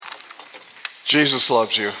Jesus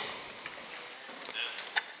loves you.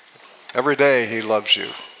 Every day he loves you.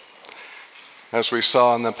 As we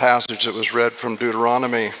saw in the passage that was read from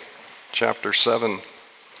Deuteronomy chapter 7,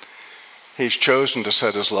 he's chosen to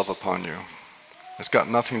set his love upon you. It's got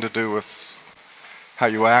nothing to do with how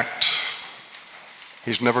you act.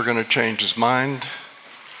 He's never going to change his mind.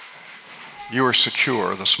 You are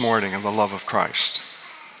secure this morning in the love of Christ.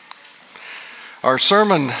 Our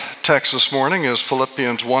sermon text this morning is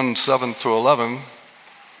Philippians 1, 7 through 11.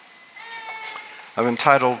 I've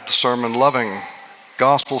entitled the sermon, Loving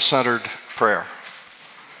Gospel-Centered Prayer.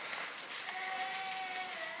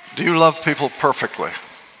 Do you love people perfectly?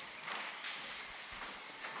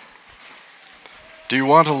 Do you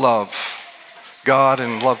want to love God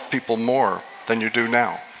and love people more than you do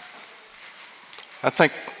now? I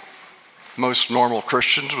think most normal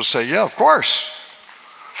Christians would say, yeah, of course.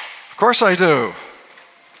 Of course I do.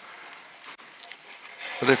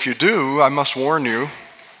 But if you do, I must warn you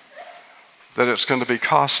that it's going to be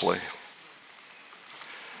costly.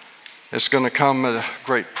 It's going to come at a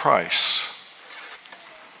great price.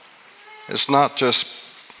 It's not just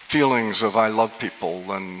feelings of I love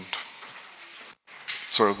people and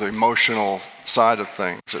sort of the emotional side of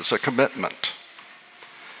things. It's a commitment.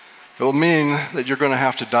 It will mean that you're going to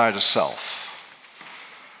have to die to self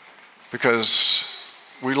because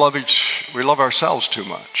we love ourselves too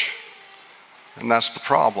much. And that's the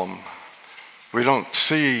problem. We don't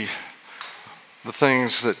see the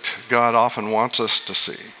things that God often wants us to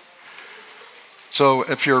see. So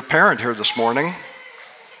if you're a parent here this morning,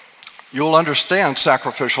 you'll understand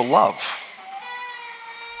sacrificial love.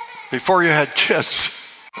 Before you had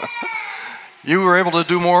kids, you were able to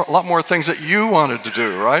do a lot more things that you wanted to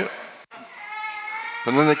do, right?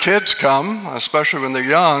 But then the kids come, especially when they're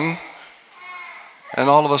young, and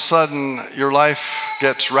all of a sudden your life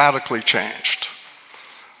gets radically changed.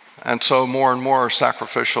 And so more and more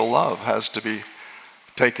sacrificial love has to be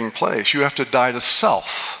taking place. You have to die to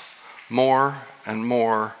self more and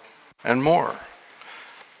more and more.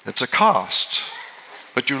 It's a cost,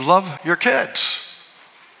 but you love your kids,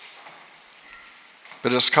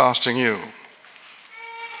 but it's costing you.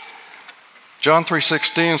 John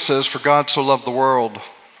 3:16 says, "For God so loved the world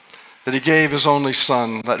that he gave his only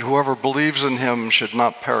Son, that whoever believes in him should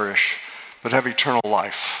not perish, but have eternal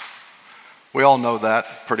life." We all know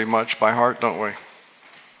that pretty much by heart, don't we?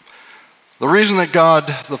 The reason that God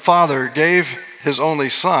the Father gave his only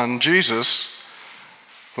Son, Jesus,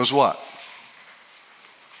 was what?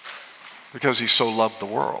 Because he so loved the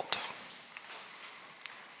world.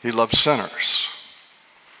 He loved sinners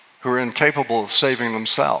who are incapable of saving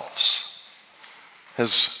themselves.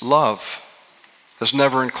 His love is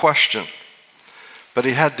never in question, but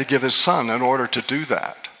he had to give his Son in order to do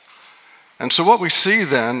that. And so what we see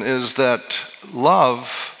then is that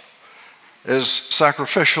love is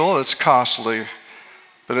sacrificial, it's costly,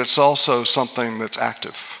 but it's also something that's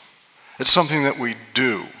active. It's something that we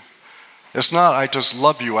do. It's not, I just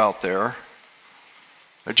love you out there.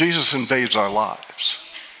 Jesus invades our lives.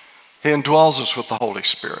 He indwells us with the Holy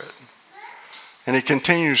Spirit. And he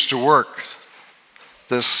continues to work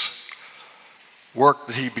this work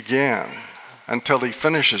that he began until he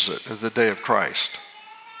finishes it at the day of Christ.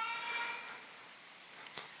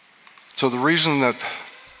 So the reason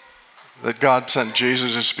that God sent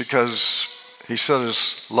Jesus is because he set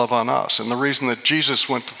his love on us. And the reason that Jesus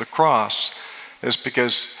went to the cross is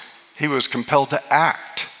because he was compelled to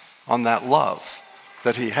act on that love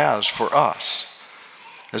that he has for us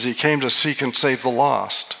as he came to seek and save the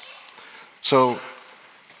lost. So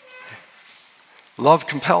love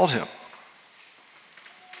compelled him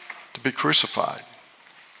to be crucified.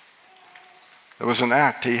 It was an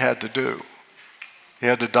act he had to do. He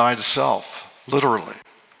had to die to self, literally.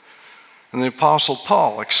 And the Apostle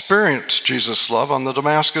Paul experienced Jesus' love on the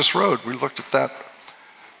Damascus Road. We looked at that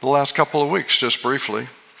the last couple of weeks, just briefly.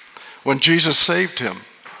 When Jesus saved him,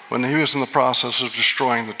 when he was in the process of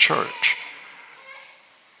destroying the church.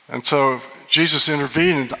 And so Jesus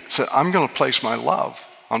intervened and said, I'm going to place my love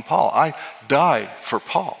on Paul. I died for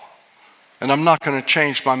Paul. And I'm not going to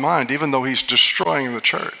change my mind, even though he's destroying the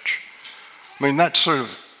church. I mean, that's sort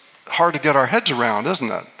of hard to get our heads around, isn't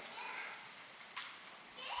it?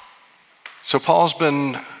 So Paul's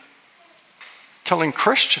been killing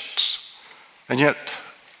Christians, and yet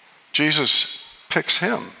Jesus picks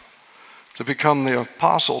him to become the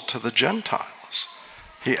apostle to the Gentiles.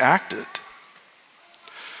 He acted.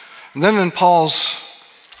 And then in Paul's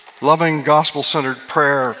loving gospel-centered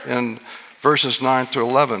prayer in verses 9 to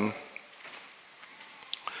 11,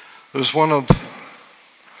 there's one of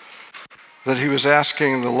that he was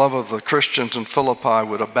asking the love of the Christians in Philippi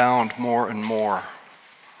would abound more and more.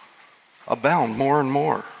 abound more and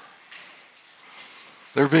more.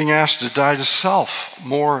 They're being asked to die to self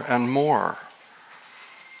more and more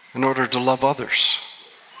in order to love others.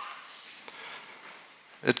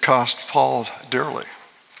 It cost Paul dearly.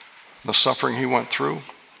 The suffering he went through,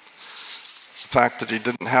 the fact that he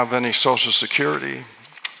didn't have any Social Security,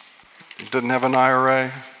 he didn't have an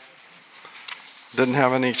IRA, didn't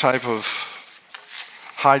have any type of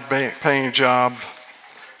high-paying job.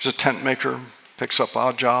 He's a tent maker, picks up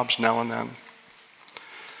odd jobs now and then.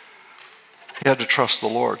 He had to trust the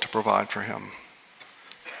Lord to provide for him.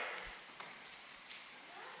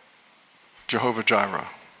 Jehovah Jireh.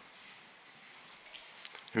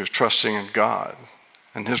 He was trusting in God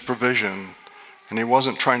and his provision, and he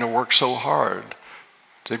wasn't trying to work so hard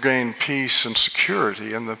to gain peace and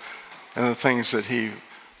security in the things that he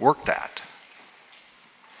worked at.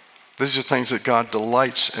 These are things that God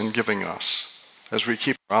delights in giving us as we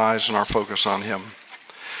keep our eyes and our focus on him.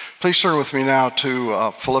 Please turn with me now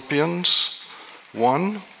to Philippians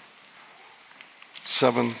 1,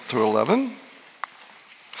 7 through 11.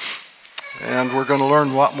 And we're going to learn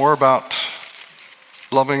a lot more about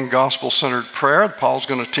loving gospel-centered prayer. Paul's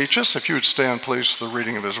going to teach us. If you would stand, please, for the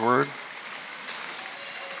reading of his word.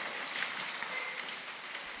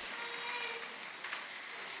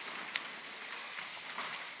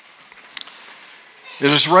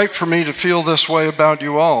 It is right for me to feel this way about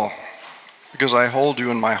you all, because I hold you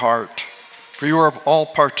in my heart. For you are all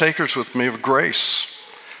partakers with me of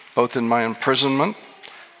grace, both in my imprisonment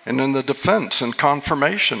and in the defense and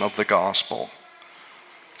confirmation of the gospel.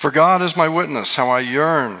 For God is my witness, how I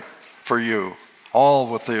yearn for you, all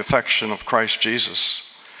with the affection of Christ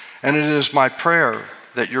Jesus. And it is my prayer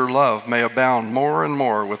that your love may abound more and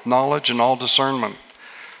more with knowledge and all discernment,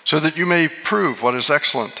 so that you may prove what is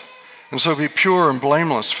excellent, and so be pure and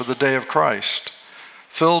blameless for the day of Christ,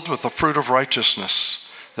 filled with the fruit of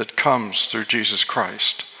righteousness that comes through Jesus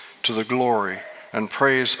Christ, to the glory and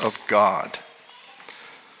praise of God.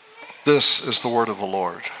 This is the word of the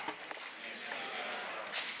Lord.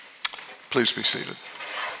 Please be seated.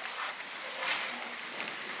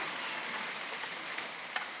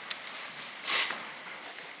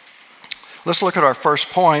 Let's look at our first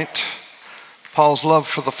point, Paul's love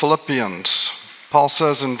for the Philippians. Paul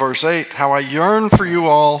says in verse 8, how I yearn for you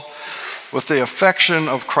all with the affection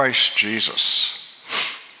of Christ Jesus.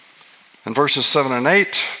 In verses 7 and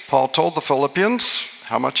 8, Paul told the Philippians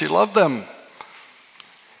how much he loved them.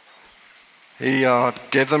 He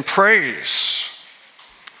gave them praise.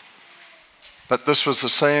 But this was the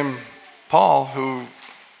same Paul who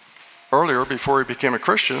earlier, before he became a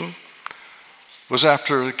Christian, was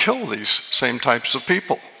after to kill these same types of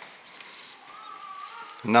people.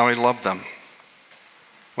 And now he loved them.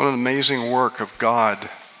 What an amazing work of God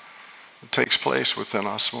that takes place within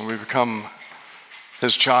us when we become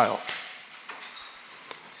his child.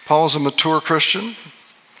 Paul is a mature Christian.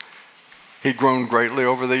 He'd grown greatly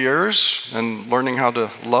over the years in learning how to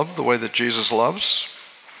love the way that Jesus loves.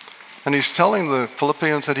 And he's telling the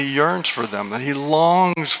Philippians that he yearns for them, that he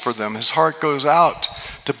longs for them. His heart goes out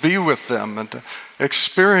to be with them and to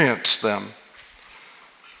experience them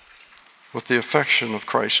with the affection of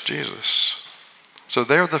Christ Jesus. So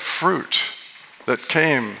they're the fruit that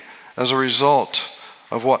came as a result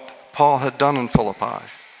of what Paul had done in Philippi,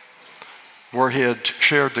 where he had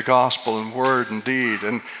shared the gospel in word and deed.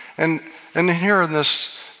 And here in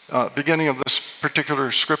this beginning of this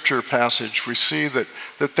particular scripture passage, we see that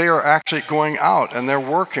they are actually going out and they're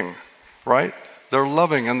working, right? They're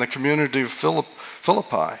loving in the community of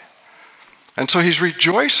Philippi. And so he's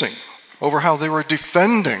rejoicing over how they were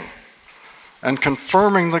defending and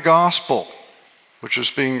confirming the gospel, which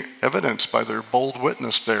is being evidenced by their bold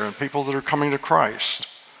witness there and people that are coming to Christ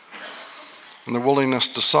and their willingness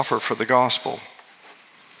to suffer for the gospel.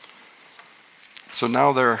 So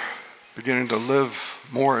now they're beginning to live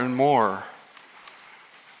more and more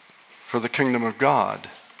for the kingdom of God,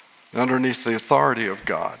 underneath the authority of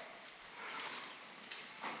God,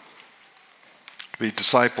 to be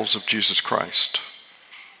disciples of Jesus Christ.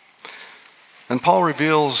 And Paul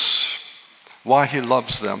reveals why he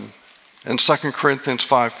loves them in 2 Corinthians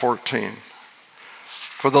 5:14.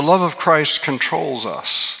 For the love of Christ controls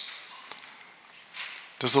us.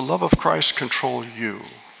 Does the love of Christ control you?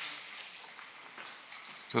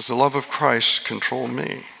 Does the love of Christ control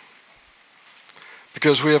me?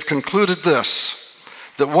 Because we have concluded this,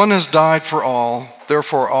 that one has died for all,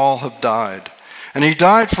 therefore all have died. And he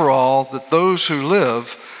died for all, that those who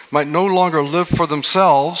live might no longer live for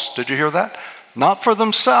themselves. Did you hear that? Not for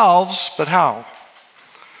themselves, but how?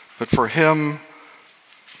 But for him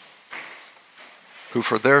who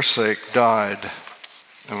for their sake died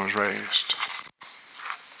and was raised.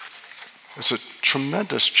 It's a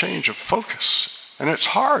tremendous change of focus. And it's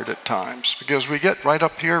hard at times because we get right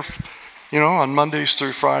up here, on Mondays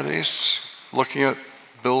through Fridays, looking at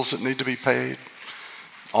bills that need to be paid,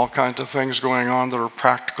 all kinds of things going on that are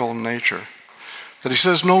practical in nature. But he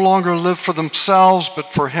says, no longer live for themselves,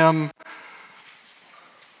 but for him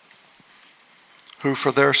who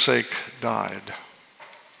for their sake died.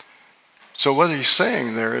 So what he's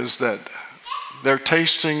saying there is that they're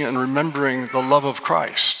tasting and remembering the love of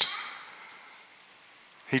Christ.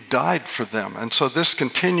 He died for them. And so this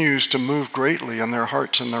continues to move greatly in their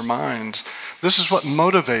hearts and their minds. This is what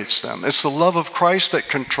motivates them. It's the love of Christ that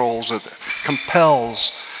controls it,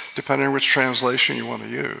 compels, depending on which translation you want to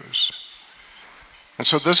use. And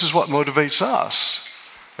so this is what motivates us.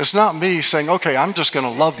 It's not me saying, okay, I'm just going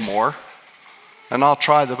to love more, and I'll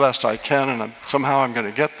try the best I can, and somehow I'm going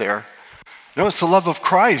to get there. No, it's the love of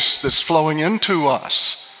Christ that's flowing into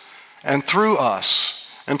us and through us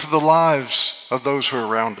into the lives of those who are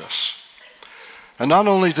around us. And not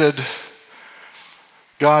only did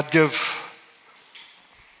God give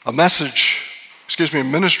a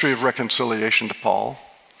ministry of reconciliation to Paul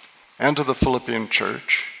and to the Philippian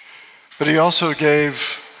church, but he also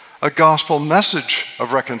gave a gospel message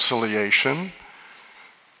of reconciliation,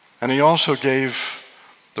 and he also gave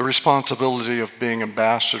the responsibility of being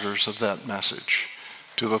ambassadors of that message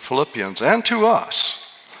to the Philippians and to us.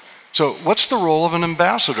 So what's the role of an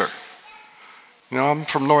ambassador? I'm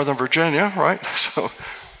from Northern Virginia, right? So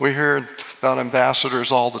we hear about ambassadors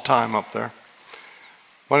all the time up there.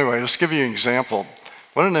 Well, anyway, let's give you an example.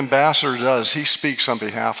 What an ambassador does, he speaks on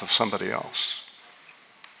behalf of somebody else.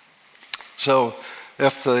 So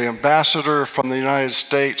if the ambassador from the United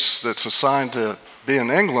States that's assigned to be in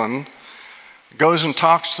England goes and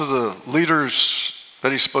talks to the leaders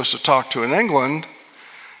that he's supposed to talk to in England,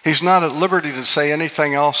 he's not at liberty to say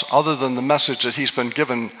anything else other than the message that he's been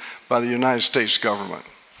given by the United States government.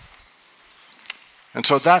 And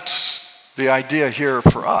so that's the idea here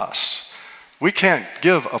for us. We can't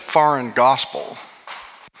give a foreign gospel.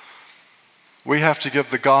 We have to give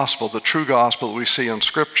the gospel, the true gospel that we see in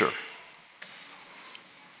Scripture.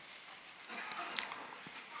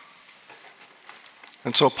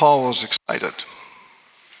 And so Paul was excited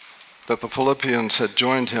that the Philippians had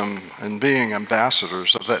joined him in being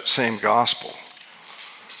ambassadors of that same gospel.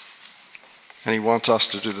 And he wants us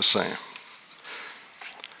to do the same.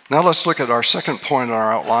 Now let's look at our second point in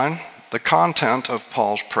our outline, the content of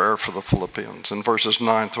Paul's prayer for the Philippians in verses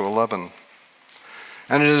 9 through 11.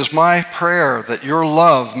 And it is my prayer that your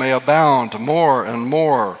love may abound more and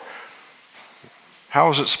more. How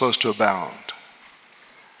is it supposed to abound?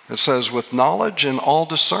 It says, with knowledge and all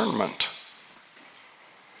discernment,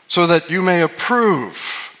 so that you may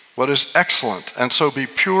approve what is excellent, and so be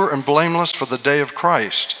pure and blameless for the day of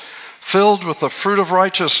Christ, filled with the fruit of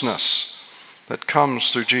righteousness that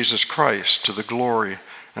comes through Jesus Christ to the glory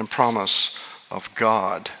and promise of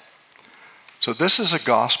God. So this is a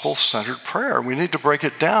gospel-centered prayer. We need to break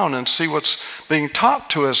it down and see what's being taught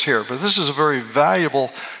to us here. For this is a very valuable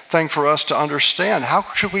thing for us to understand. How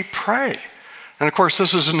should we pray? And of course,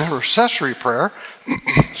 this is an intercessory prayer.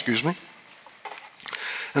 Excuse me.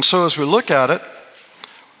 And so as we look at it,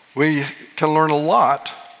 we can learn a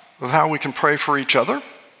lot of how we can pray for each other,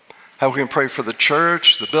 how we can pray for the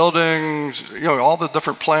church, the buildings, all the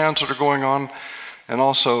different plans that are going on, and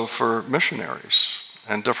also for missionaries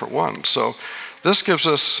and different ones. So this gives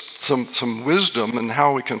us some wisdom in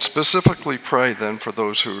how we can specifically pray then for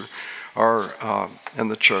those who are in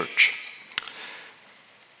the church.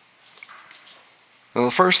 And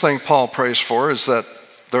the first thing Paul prays for is that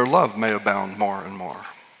their love may abound more and more.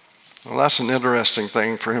 Well, that's an interesting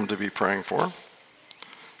thing for him to be praying for.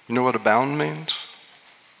 You know what abound means?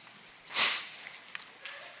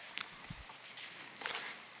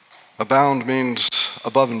 Abound means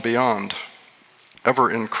above and beyond, ever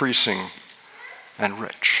increasing and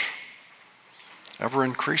rich. Ever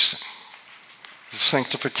increasing.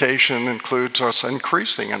 Sanctification includes us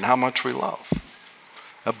increasing in how much we love.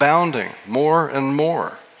 Abounding more and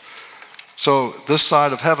more. So this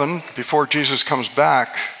side of heaven, before Jesus comes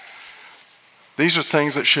back, these are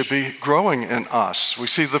things that should be growing in us. We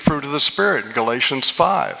see the fruit of the Spirit in Galatians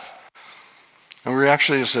 5. And we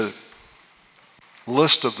actually, as a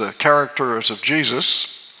list of the characters of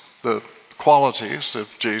Jesus, the qualities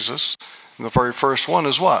of Jesus, and the very first one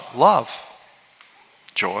is what? Love,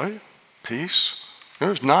 joy, peace.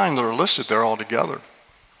 There's 9 that are listed there altogether.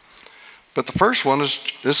 But the first one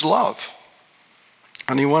is love.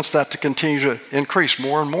 And he wants that to continue to increase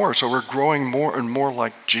more and more. So we're growing more and more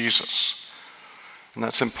like Jesus. And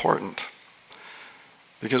that's important.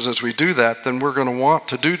 Because as we do that, then we're going to want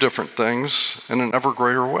to do different things in an ever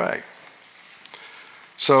greater way.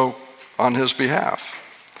 So, on his behalf.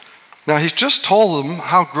 Now, he's just told them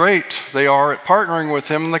how great they are at partnering with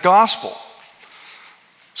him in the gospel.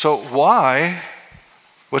 So why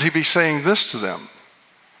would he be saying this to them?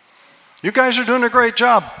 You guys are doing a great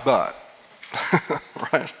job, but,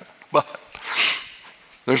 right? But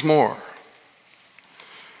there's more.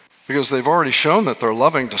 Because they've already shown that they're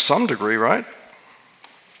loving to some degree, right?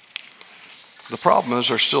 The problem is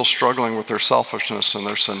they're still struggling with their selfishness and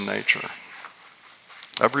their sin nature.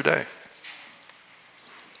 Every day.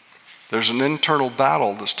 There's an internal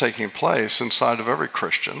battle that's taking place inside of every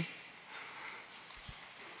Christian.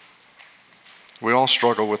 We all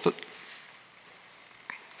struggle with it.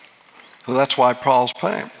 So that's why Paul's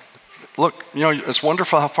saying, look, it's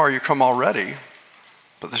wonderful how far you come already,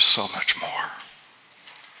 but there's so much more.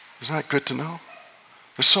 Isn't that good to know?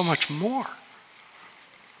 There's so much more.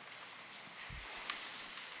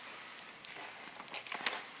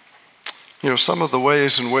 Some of the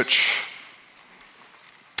ways in which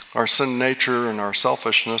our sin nature and our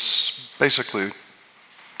selfishness, basically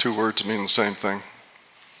 2 words mean the same thing.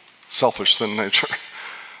 Selfish sin nature.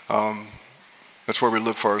 That's where we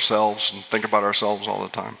live for ourselves and think about ourselves all the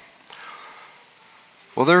time.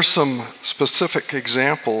 Well, there's some specific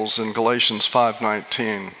examples in Galatians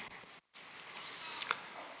 5:19.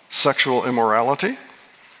 Sexual immorality.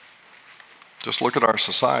 Just look at our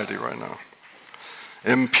society right now.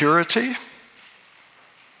 Impurity.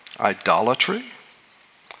 Idolatry.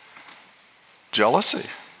 Jealousy.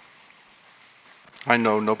 I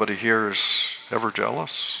know nobody here is ever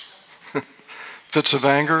jealous. Fits of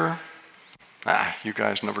anger. You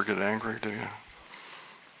guys never get angry, do you?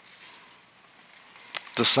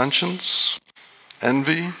 Dissensions,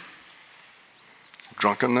 envy,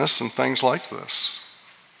 drunkenness, and things like this.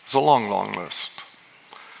 It's a long, long list.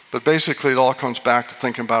 But basically it all comes back to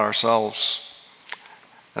thinking about ourselves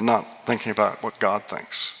and not thinking about what God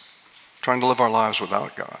thinks. Trying to live our lives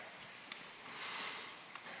without God.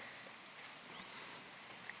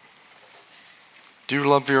 Do you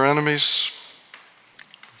love your enemies?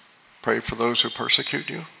 Pray for those who persecute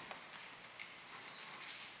you?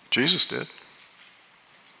 Jesus did.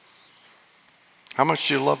 How much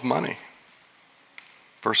do you love money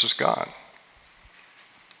versus God?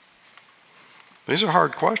 These are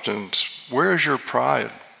hard questions. Where is your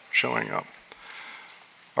pride showing up?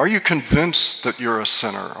 Are you convinced that you're a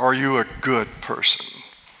sinner? Are you a good person?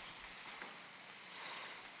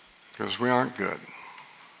 Because we aren't good.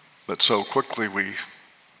 But so quickly we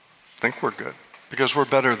think we're good because we're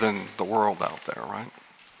better than the world out there, right?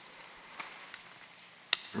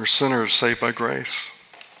 We're sinners saved by grace.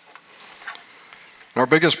 And our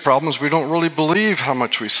biggest problem is we don't really believe how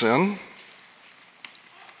much we sin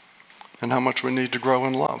and how much we need to grow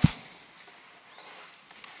in love.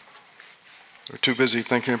 We're too busy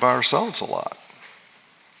thinking about ourselves a lot.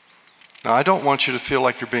 Now, I don't want you to feel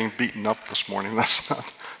like you're being beaten up this morning. That's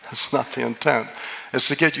not the intent. It's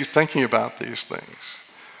to get you thinking about these things.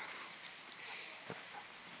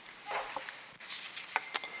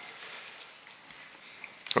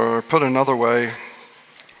 Or put another way,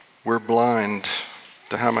 we're blind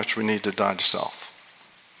to how much we need to die to self.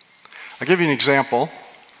 I'll give you an example.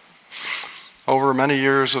 Over many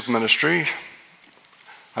years of ministry,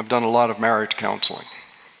 I've done a lot of marriage counseling.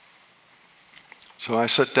 So I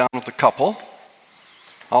sit down with the couple.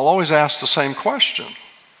 I'll always ask the same question.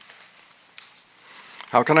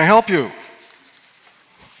 How can I help you?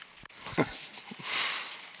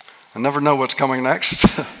 I never know what's coming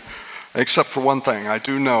next, except for one thing. I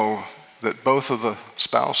do know that both of the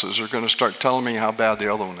spouses are going to start telling me how bad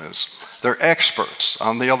the other one is. They're experts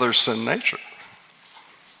on the other's sin nature.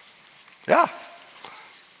 Yeah.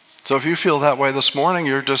 So if you feel that way this morning,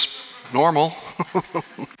 you're just normal.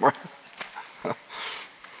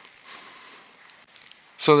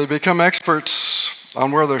 So they become experts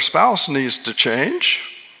on where their spouse needs to change.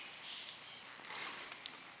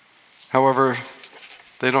 However,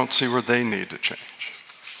 they don't see where they need to change.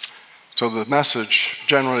 So the message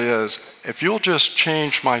generally is, if you'll just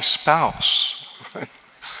change my spouse, right?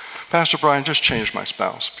 Pastor Brian, just change my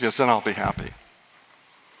spouse, because then I'll be happy.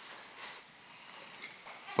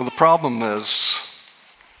 Well, the problem is,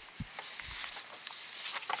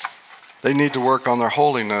 they need to work on their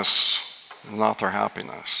holiness and not their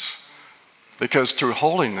happiness. Because through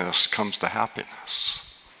holiness comes the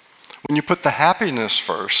happiness. When you put the happiness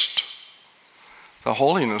first, the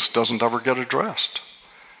holiness doesn't ever get addressed.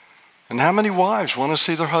 And how many wives want to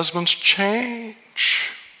see their husbands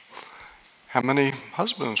change? How many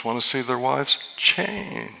husbands want to see their wives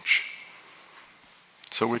change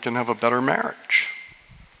so we can have a better marriage?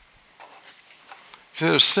 See,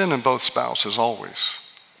 there's sin in both spouses always.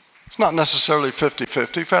 It's not necessarily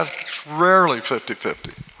 50-50. In fact, it's rarely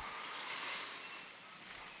 50-50.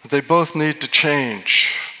 But they both need to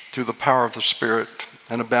change through the power of the Spirit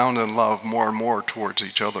and abound in love more and more towards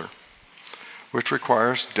each other, which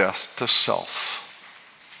requires death to self.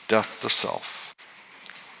 Death to self.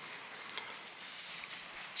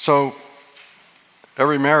 So,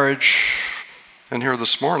 every marriage in here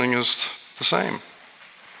this morning is the same.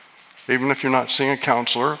 Even if you're not seeing a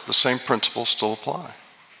counselor, the same principles still apply.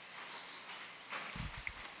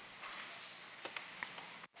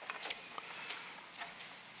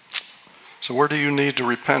 So where do you need to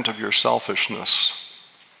repent of your selfishness?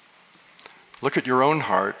 Look at your own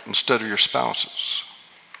heart instead of your spouse's.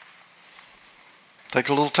 Take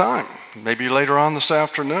a little time, maybe later on this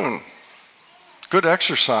afternoon. Good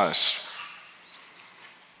exercise.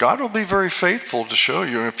 God will be very faithful to show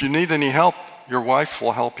you. If you need any help, your wife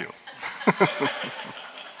will help you.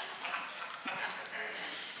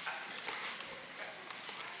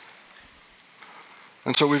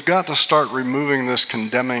 And so we've got to start removing this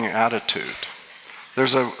condemning attitude.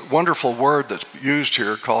 There's a wonderful word that's used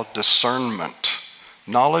here called discernment.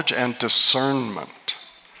 Knowledge and discernment.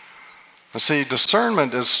 And see,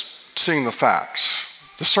 discernment is seeing the facts.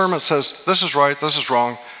 Discernment says, this is right, this is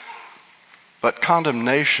wrong. But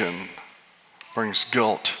condemnation brings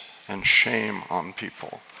guilt and shame on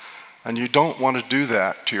people. And you don't want to do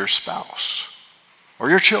that to your spouse or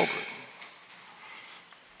your children.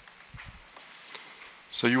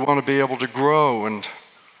 So you want to be able to grow and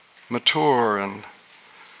mature and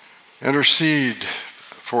intercede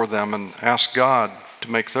for them and ask God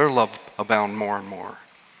to make their love abound more and more.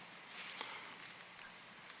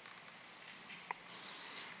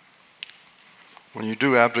 When you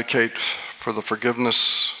do advocate for the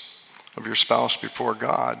forgiveness of your spouse before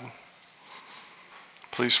God,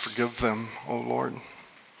 please forgive them, O Lord.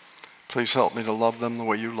 Please help me to love them the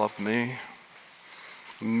way you love me.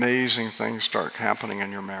 Amazing things start happening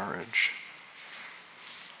in your marriage.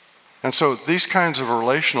 And so these kinds of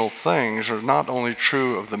relational things are not only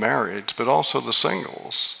true of the marrieds, but also the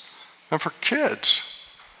singles and for kids.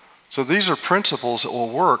 So these are principles that will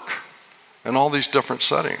work in all these different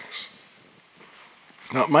settings.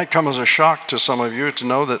 Now, it might come as a shock to some of you to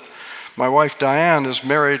know that my wife Diane is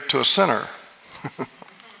married to a sinner.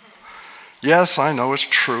 Yes, I know it's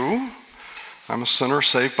true. I'm a sinner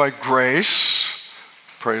saved by grace.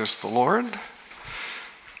 Praise the Lord.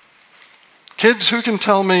 Kids, who can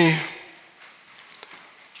tell me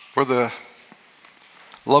where the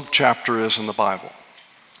love chapter is in the Bible?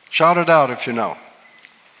 Shout it out if you know.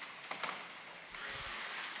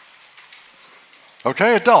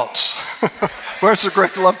 Okay, adults. Where's the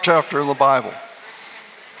great love chapter in the Bible?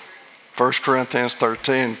 1 Corinthians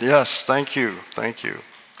 13. Yes, thank you. Thank you.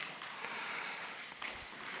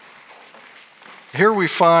 Here we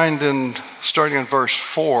find, starting in verse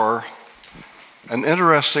 4, an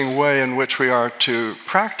interesting way in which we are to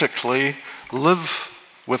practically live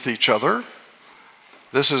with each other.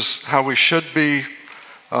 This is how we should be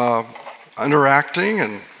interacting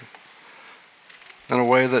and in a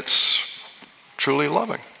way that's truly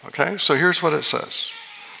loving. Okay, so here's what it says.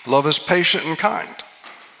 Love is patient and kind.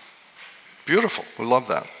 Beautiful, we love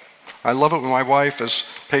that. I love it when my wife is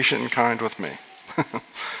patient and kind with me.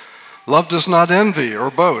 Love does not envy or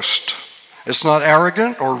boast. It's not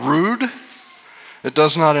arrogant or rude. It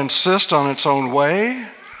does not insist on its own way.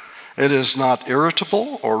 It is not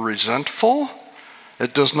irritable or resentful.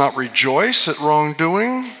 It does not rejoice at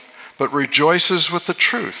wrongdoing, but rejoices with the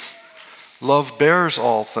truth. Love bears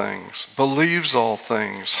all things, believes all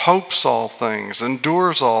things, hopes all things,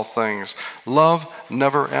 endures all things. Love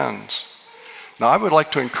never ends. Now, I would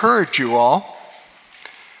like to encourage you all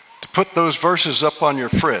to put those verses up on your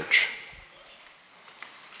fridge.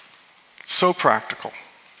 So practical.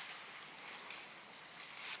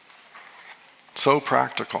 So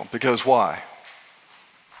practical. Because why?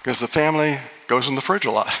 Because the family goes in the fridge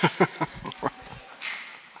a lot.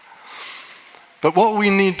 But what we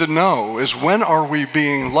need to know is, when are we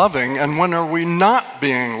being loving and when are we not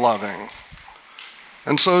being loving?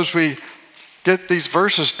 And so as we get these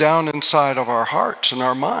verses down inside of our hearts and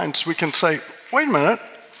our minds, we can say, wait a minute,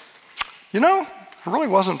 I really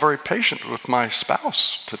wasn't very patient with my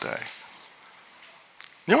spouse today.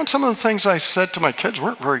 And some of the things I said to my kids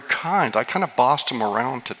weren't very kind. I kind of bossed them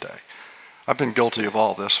around today. I've been guilty of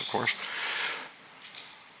all this, of course.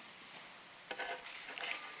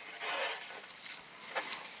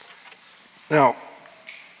 Now,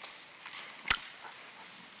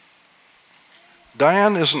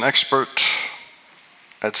 Diane is an expert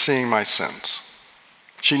at seeing my sins.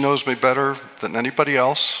 She knows me better than anybody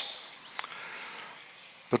else.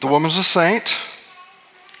 But the woman's a saint.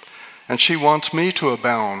 And she wants me to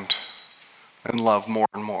abound in love more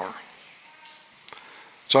and more.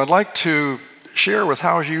 So I'd like to share with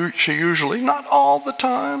how she usually, not all the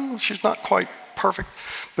time, she's not quite perfect,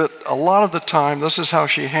 but a lot of the time, this is how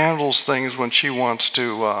she handles things when she wants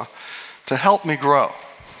to help me grow.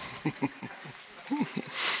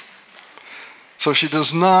 So she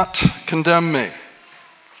does not condemn me.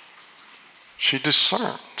 She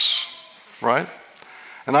discerns, right?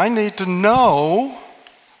 And I need to know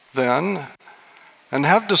then and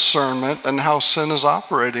have discernment in how sin is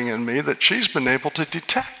operating in me that she's been able to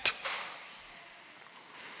detect.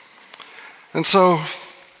 And so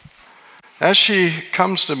as she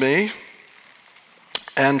comes to me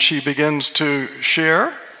and she begins to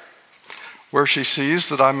share where she sees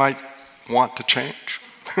that I might want to change,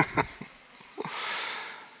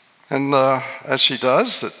 and as she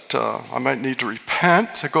does, that I might need to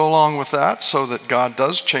repent to go along with that so that God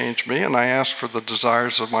does change me, and I ask for the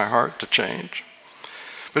desires of my heart to change.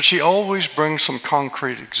 But she always brings some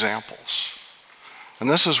concrete examples. And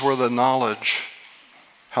this is where the knowledge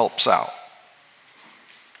helps out.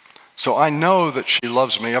 So I know that she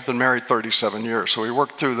loves me. I've been married 37 years, so we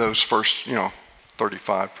worked through those first,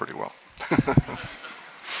 35 pretty well.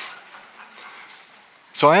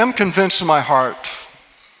 So I am convinced in my heart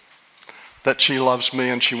that she loves me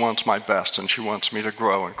and she wants my best and she wants me to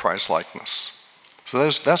grow in Christ-likeness. So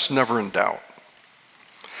that's never in doubt.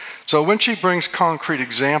 So when she brings concrete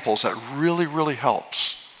examples, that really, really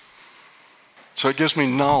helps. So it gives me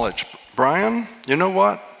knowledge. Brian, you know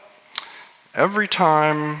what? Every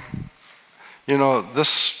time,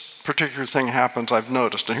 this particular thing happens, I've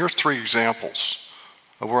noticed. And here's 3 examples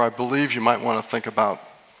of where I believe you might want to think about,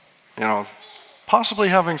 possibly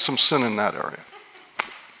having some sin in that area.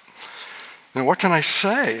 And what can I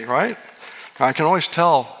say, right? I can always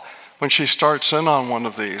tell when she starts in on one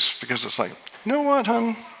of these because it's like, you know what,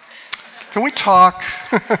 hon? Can we talk?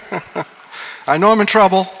 I know I'm in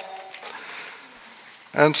trouble.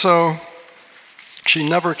 And so she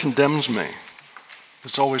never condemns me.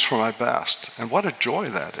 It's always for my best. And what a joy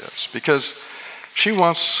that is, because she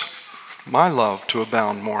wants my love to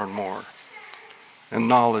abound more and more in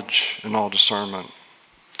knowledge and all discernment.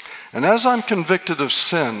 And as I'm convicted of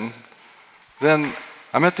sin, then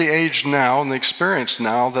I'm at the age now and the experience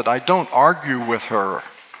now that I don't argue with her.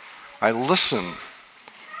 I listen.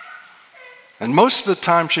 And most of the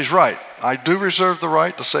time she's right. I do reserve the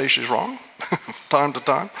right to say she's wrong, time to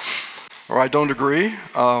time, or I don't agree,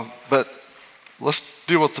 but let's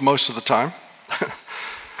deal with the most of the time.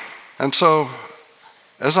 And so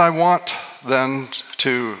as I want then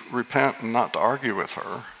to repent and not to argue with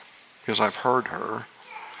her, because I've heard her,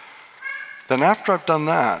 then after I've done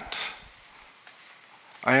that,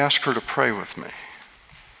 I ask her to pray with me.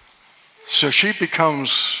 So she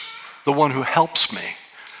becomes the one who helps me,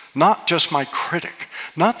 not just my critic,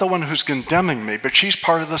 not the one who's condemning me, but she's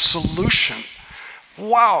part of the solution.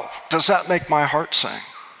 Wow, does that make my heart sing?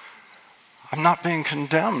 I'm not being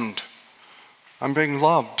condemned. I'm being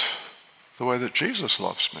loved the way that Jesus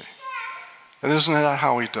loves me. And isn't that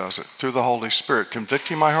how he does it? Through the Holy Spirit,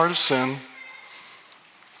 convicting my heart of sin,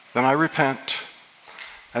 then I repent,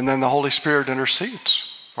 and then the Holy Spirit intercedes.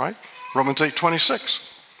 Right? Romans 8:26.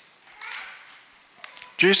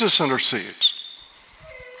 Jesus intercedes.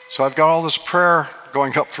 So I've got all this prayer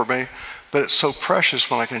going up for me, but it's so precious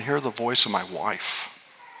when I can hear the voice of my wife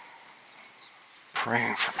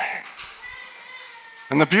praying for me.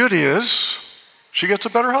 And the beauty is, she gets a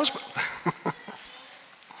better husband.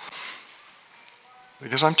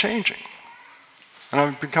 Because I'm changing. And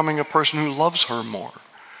I'm becoming a person who loves her more.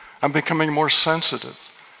 I'm becoming more sensitive.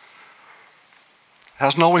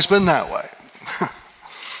 Hasn't always been that way.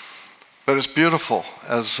 But it's beautiful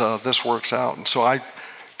as this works out. And so I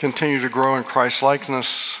continue to grow in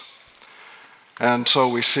Christ-likeness. And so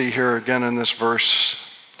we see here again in this verse,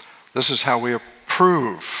 this is how we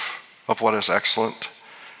approve of what is excellent,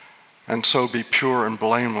 and so be pure and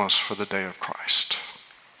blameless for the day of Christ.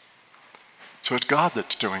 So it's God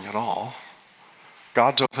that's doing it all.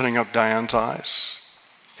 God's opening up Diane's eyes.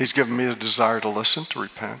 He's given me a desire to listen, to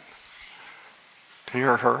repent, to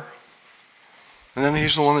hear her. And then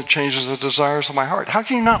he's the one that changes the desires of my heart. How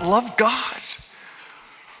can you not love God?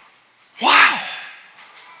 Wow.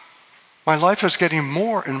 My life is getting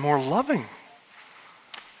more and more loving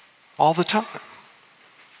all the time.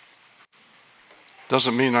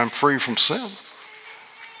 Doesn't mean I'm free from sin.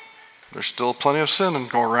 There's still plenty of sin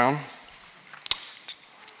going around.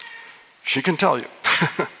 She can tell you.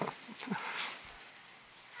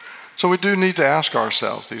 So we do need to ask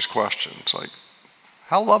ourselves these questions, like,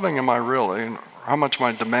 how loving am I really? And how much am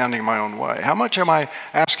I demanding my own way? How much am I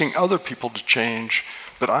asking other people to change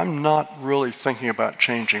but I'm not really thinking about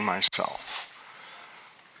changing myself.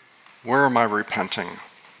 Where am I repenting?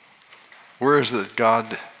 Where is it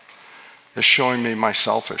God is showing me my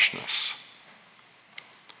selfishness?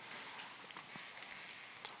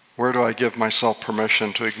 Where do I give myself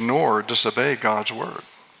permission to ignore or disobey God's word?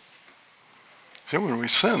 See, when we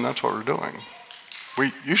sin, that's what we're doing.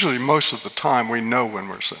 We usually, most of the time, we know when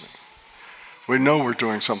we're sinning. We know we're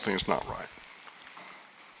doing something that's not right.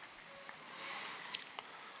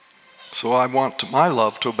 So I want my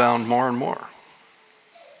love to abound more and more.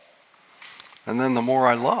 And then the more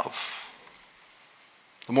I love,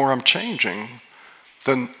 the more I'm changing,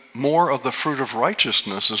 then more of the fruit of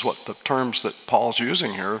righteousness is what the terms that Paul's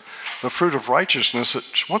using here. The fruit of righteousness,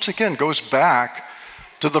 it once again goes back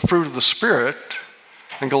to the fruit of the Spirit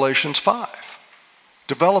in Galatians 5.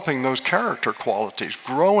 Developing those character qualities,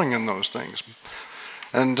 growing in those things,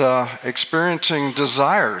 and experiencing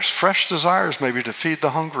desires, fresh desires maybe to feed the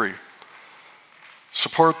hungry,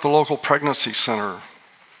 support the local pregnancy center,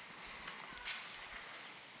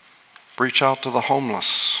 reach out to the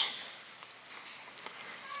homeless,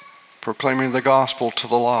 proclaiming the gospel to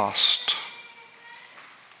the lost.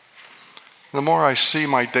 The more I see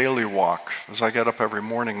my daily walk as I get up every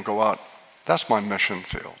morning and go out, that's my mission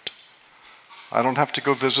field. I don't have to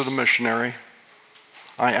go visit a missionary.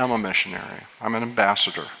 I am a missionary. I'm an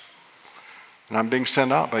ambassador. And I'm being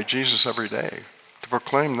sent out by Jesus every day to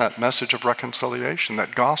proclaim that message of reconciliation,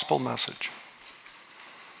 that gospel message.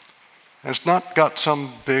 And it's not got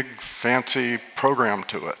some big fancy program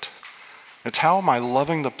to it. It's how am I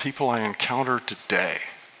loving the people I encounter today?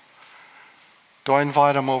 Do I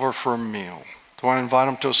invite them over for a meal? Do I invite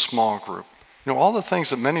them to a small group? You know, all the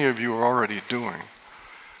things that many of you are already doing.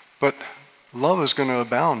 But love is going to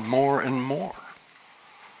abound more and more.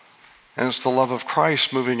 And it's the love of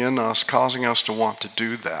Christ moving in us, causing us to want to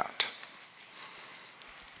do that.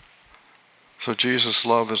 So Jesus'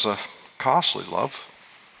 love is a costly love.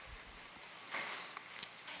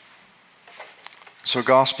 So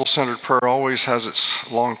gospel-centered prayer always has its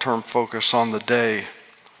long-term focus on the day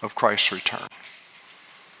of Christ's return.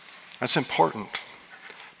 That's important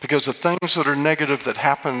because the things that are negative that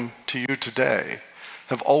happen to you today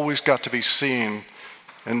have always got to be seen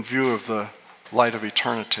in view of the light of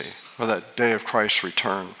eternity or that day of Christ's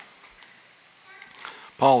return.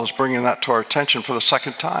 Paul is bringing that to our attention for the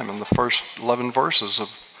second time in the first 11 verses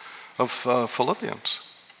of Philippians.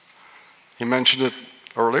 He mentioned it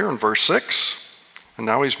earlier in verse 6. And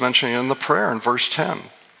now he's mentioning it in the prayer in verse 10.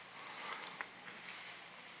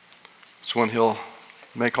 It's when he'll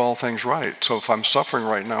make all things right. So if I'm suffering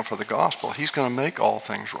right now for the gospel, he's going to make all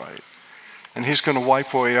things right. And he's going to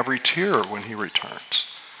wipe away every tear when he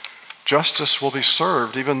returns. Justice will be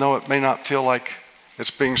served, even though it may not feel like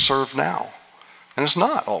it's being served now. And it's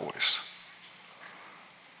not always.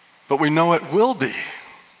 But we know it will be.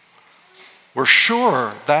 We're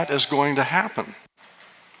sure that is going to happen.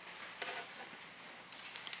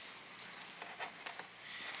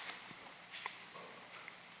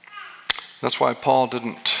 That's why Paul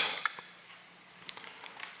didn't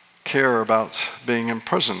care about being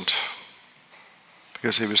imprisoned,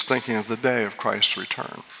 because he was thinking of the day of Christ's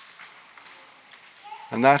return.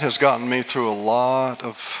 And that has gotten me through a lot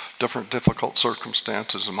of different difficult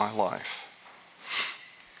circumstances in my life.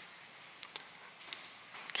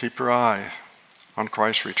 Keep your eye on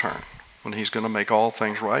Christ's return when he's going to make all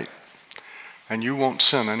things right. And you won't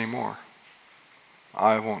sin anymore.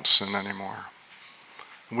 I won't sin anymore.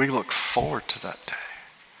 We look forward to that day.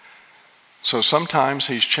 So sometimes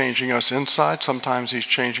he's changing us inside. Sometimes he's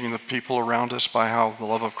changing the people around us by how the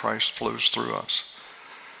love of Christ flows through us.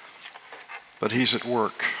 But he's at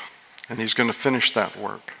work, and he's going to finish that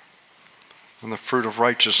work. And the fruit of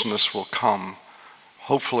righteousness will come,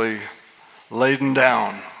 hopefully laden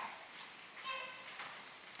down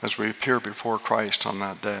as we appear before Christ on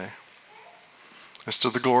that day. It's to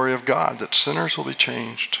the glory of God that sinners will be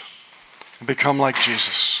changed and become like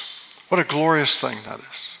Jesus. What a glorious thing that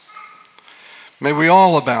is. May we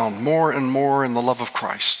all abound more and more in the love of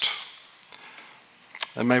Christ.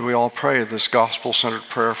 And may we all pray this gospel-centered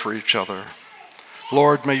prayer for each other.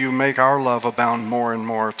 Lord, may you make our love abound more and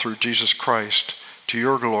more through Jesus Christ to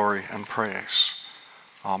your glory and praise.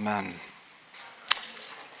 Amen.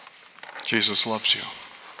 Jesus loves you.